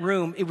in that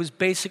room, it was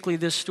basically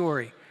this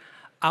story.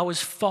 I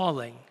was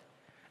falling,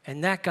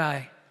 and that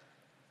guy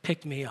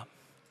picked me up.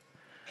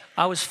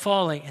 I was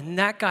falling, and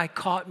that guy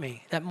caught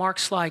me. That Mark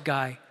Sly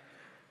guy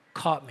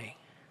caught me.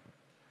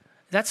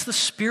 That's the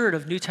spirit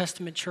of New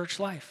Testament church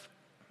life.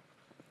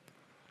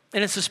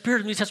 And it's the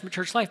spirit of New Testament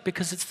church life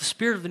because it's the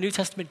spirit of the New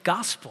Testament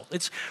gospel.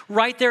 It's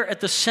right there at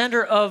the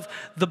center of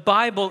the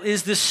Bible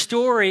is this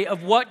story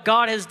of what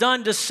God has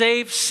done to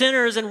save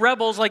sinners and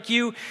rebels like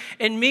you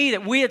and me,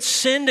 that we had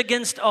sinned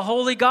against a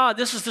holy God.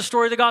 This is the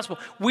story of the gospel.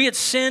 We had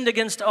sinned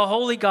against a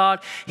holy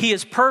God. He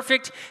is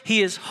perfect.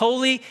 He is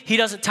holy. He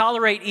doesn't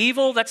tolerate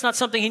evil. That's not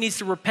something He needs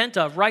to repent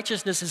of.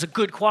 Righteousness is a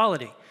good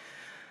quality.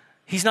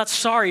 He's not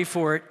sorry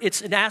for it.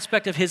 It's an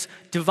aspect of His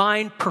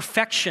divine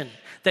perfection,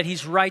 that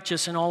He's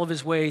righteous in all of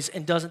His ways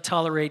and doesn't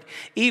tolerate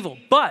evil.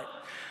 But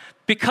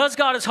because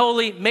God is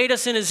holy, made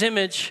us in His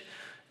image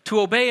to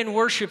obey and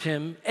worship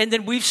Him, and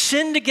then we've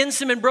sinned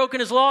against Him and broken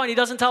His law and He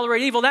doesn't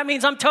tolerate evil, that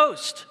means I'm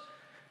toast.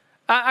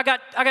 I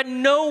got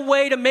no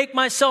way to make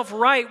myself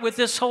right with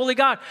this holy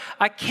God.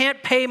 I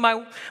can't pay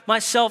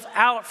myself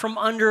out from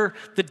under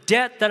the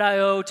debt that I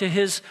owe to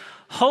His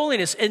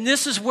holiness. And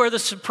this is where the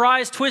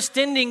surprise twist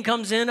ending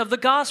comes in of the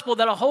gospel,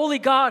 that a holy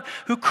God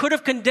who could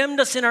have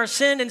condemned us in our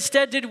sin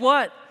instead did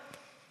what?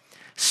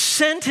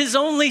 Sent His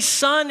only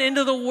Son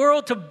into the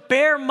world to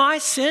bear my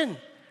sin,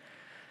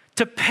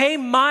 to pay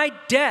my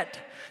debt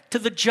to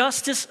the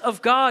justice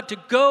of God, to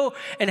go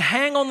and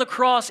hang on the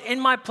cross in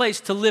my place,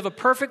 to live a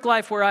perfect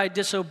life where I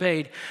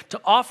disobeyed, to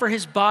offer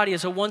His body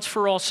as a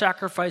once-for-all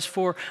sacrifice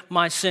for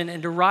my sin,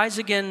 and to rise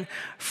again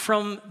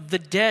from the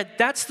dead.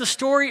 That's the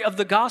story of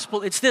the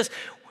gospel. It's this.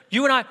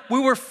 You and I, we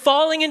were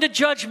falling into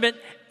judgment,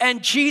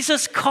 and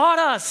Jesus caught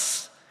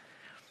us.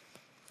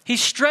 He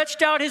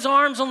stretched out His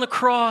arms on the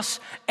cross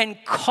and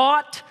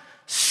caught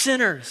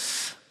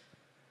sinners.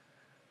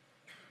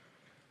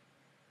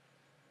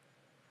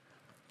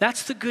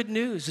 That's the good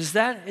news. Is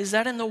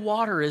that in the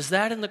water? Is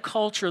that in the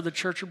culture of the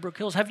Church of Brook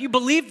Hills? Have you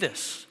believed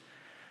this?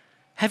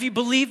 Have you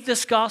believed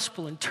this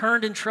gospel and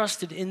turned and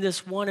trusted in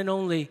this one and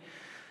only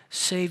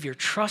Savior?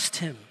 Trust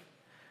Him.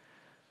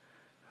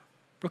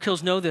 Brook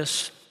Hills, know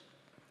this.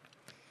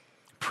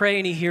 Pray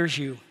and He hears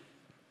you.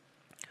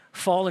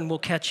 Fall and will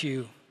catch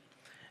you.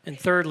 And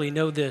thirdly,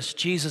 know this.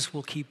 Jesus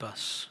will keep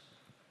us.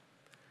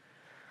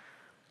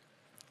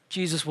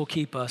 Jesus will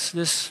keep us.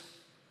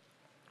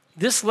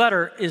 This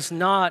letter is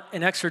not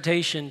an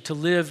exhortation to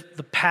live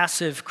the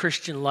passive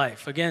Christian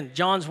life. Again,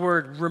 John's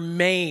word,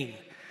 remain,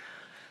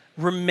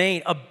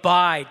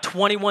 abide,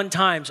 21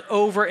 times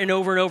over and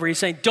over and over. He's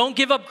saying, don't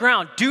give up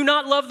ground. Do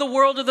not love the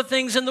world or the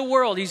things in the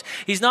world.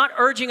 He's not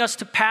urging us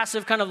to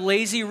passive, kind of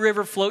lazy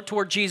river float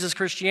toward Jesus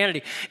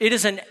Christianity. It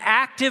is an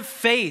active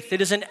faith.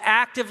 It is an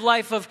active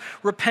life of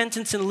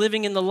repentance and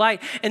living in the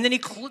light. And then he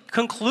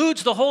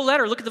concludes the whole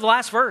letter. Look at the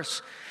last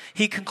verse.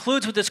 He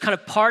concludes with this kind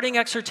of parting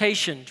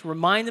exhortation to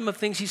remind them of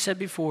things he said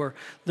before.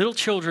 Little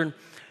children,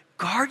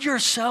 Guard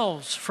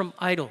yourselves from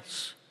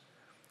idols.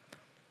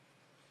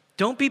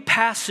 Don't be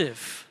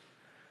passive.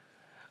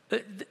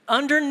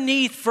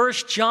 Underneath 1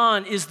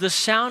 John is the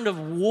sound of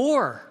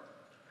war,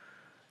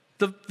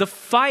 the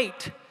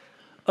fight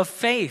of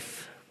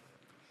faith.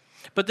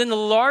 But then the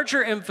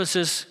larger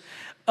emphasis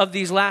of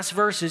these last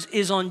verses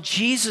is on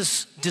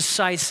Jesus'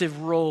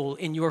 decisive role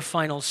in your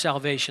final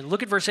salvation.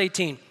 Look at verse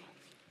 18.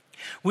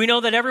 We know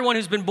that everyone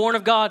who's been born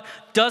of God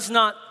does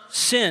not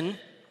sin,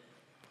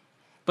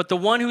 but the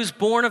one who is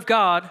born of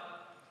God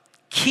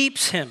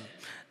keeps him.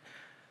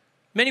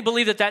 Many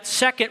believe that that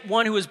second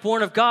one who is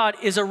born of God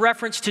is a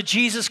reference to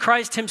Jesus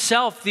Christ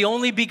himself, the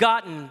only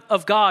begotten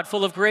of God,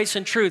 full of grace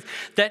and truth,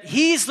 that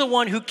he's the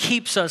one who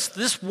keeps us.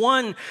 This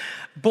one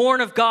born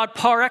of God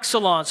par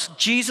excellence,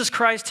 Jesus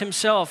Christ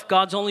himself,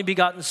 God's only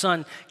begotten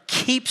Son,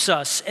 keeps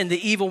us, and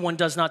the evil one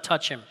does not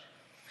touch him.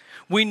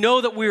 We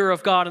know that we are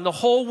of God, and the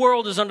whole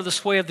world is under the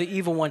sway of the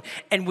evil one,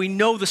 and we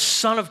know the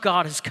Son of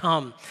God has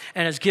come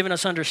and has given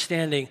us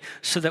understanding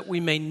so that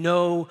we may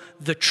know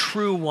the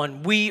true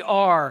one.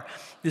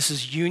 This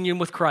is union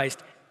with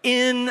Christ,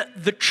 in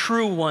the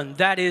true one,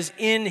 that is,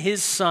 in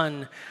his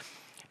Son,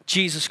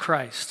 Jesus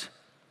Christ.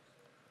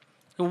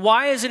 And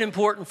why is it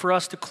important for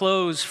us to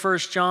close 1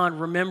 John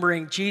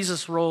remembering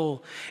Jesus'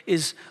 role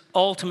is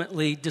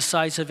ultimately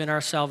decisive in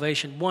our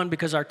salvation? One,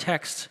 because our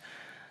text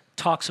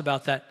talks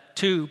about that.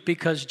 Two,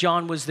 because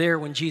John was there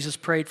when Jesus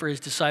prayed for his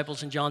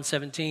disciples in John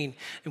 17.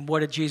 And what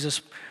did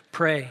Jesus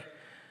pray?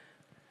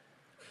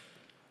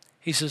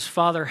 He says,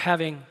 Father,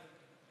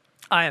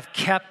 I have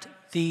kept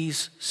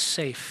these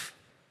safe.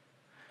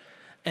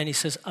 And he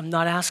says, I'm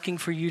not asking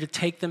for you to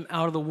take them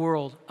out of the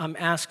world. I'm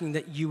asking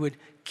that you would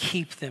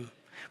keep them.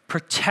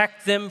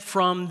 Protect them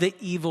from the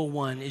evil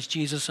one, is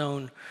Jesus'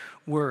 own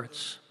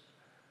words.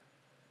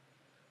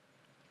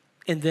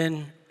 And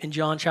then in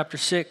John chapter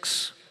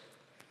 6,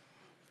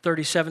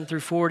 37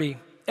 through 40,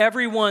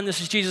 everyone,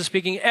 this is Jesus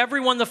speaking,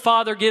 everyone the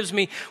Father gives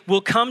me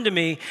will come to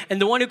me,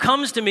 and the one who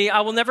comes to me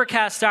I will never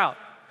cast out.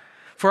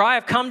 For I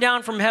have come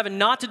down from heaven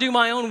not to do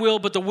my own will,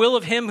 but the will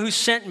of him who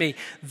sent me.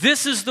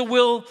 This is the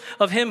will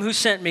of him who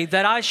sent me,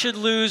 that I should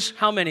lose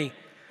how many?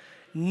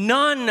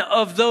 None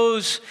of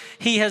those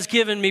he has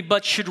given me,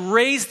 but should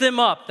raise them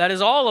up, that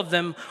is all of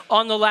them,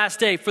 on the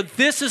last day. For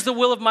this is the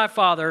will of my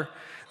Father,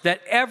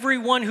 that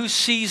everyone who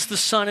sees the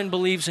Son and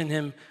believes in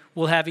him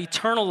will have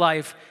eternal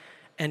life,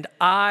 and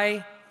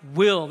I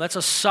will, that's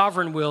a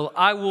sovereign will,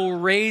 I will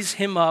raise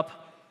him up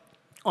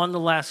on the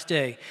last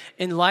day.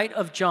 In light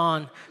of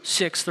John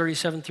 6,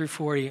 37 through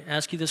 40,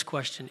 ask you this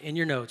question in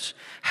your notes.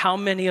 How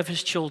many of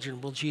his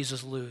children will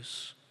Jesus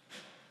lose?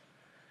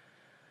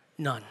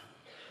 None.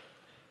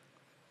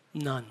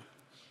 None.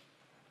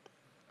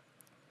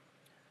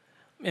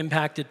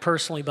 Impacted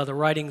personally by the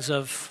writings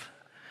of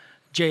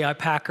J.I.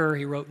 Packer.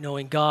 He wrote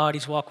Knowing God.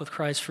 He's walked with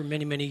Christ for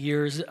many, many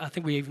years. I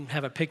think we even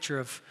have a picture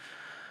of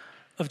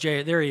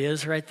J.I. There he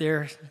is, right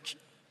there.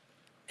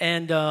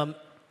 And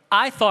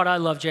I thought I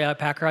loved J.I.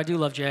 Packer. I do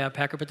love J.I.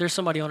 Packer, but there's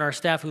somebody on our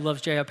staff who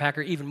loves J.I.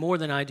 Packer even more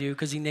than I do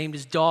because he named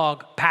his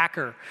dog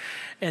Packer.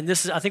 And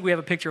I think we have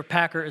a picture of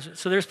Packer.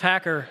 So there's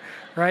Packer,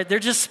 right?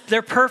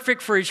 They're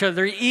perfect for each other.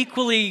 They're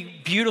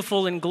equally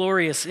beautiful and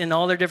glorious in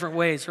all their different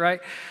ways, right?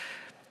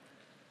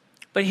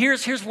 But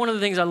here's one of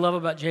the things I love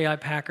about J.I.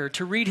 Packer.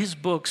 To read his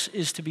books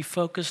is to be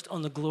focused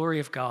on the glory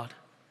of God,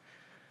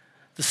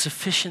 the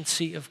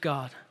sufficiency of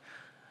God,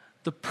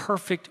 the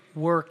perfect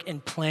work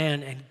and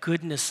plan and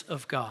goodness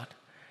of God.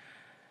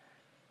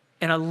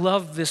 And I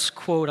love this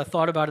quote. I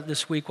thought about it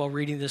this week while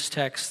reading this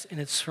text,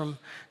 and it's from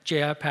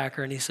J.I.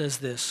 Packer, and he says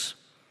this: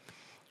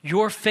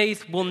 your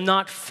faith will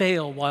not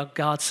fail while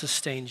God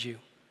sustains you.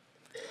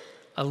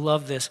 I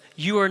love this.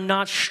 You are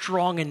not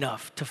strong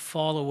enough to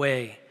fall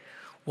away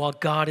while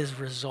God is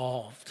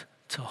resolved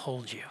to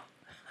hold you.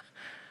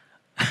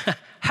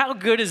 How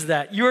good is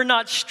that? You're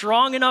not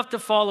strong enough to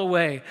fall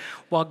away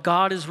while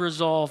God is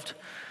resolved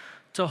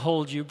to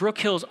hold you. Brook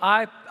Hills,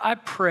 I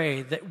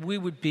pray that we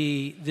would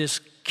be this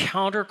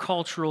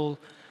countercultural,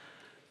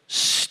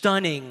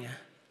 stunning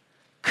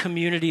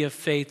community of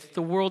faith.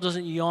 The world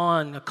doesn't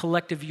yawn, a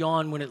collective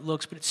yawn when it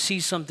looks, but it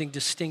sees something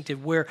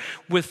distinctive where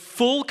with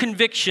full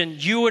conviction,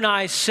 you and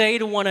I say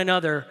to one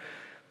another,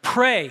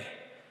 pray,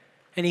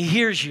 and he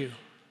hears you.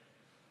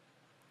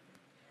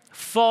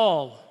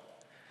 Fall,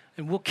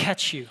 and we'll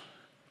catch you.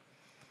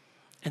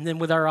 And then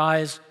with our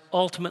eyes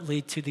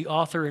ultimately to the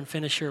author and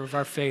finisher of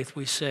our faith,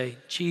 we say,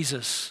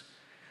 Jesus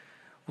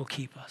will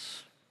keep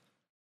us.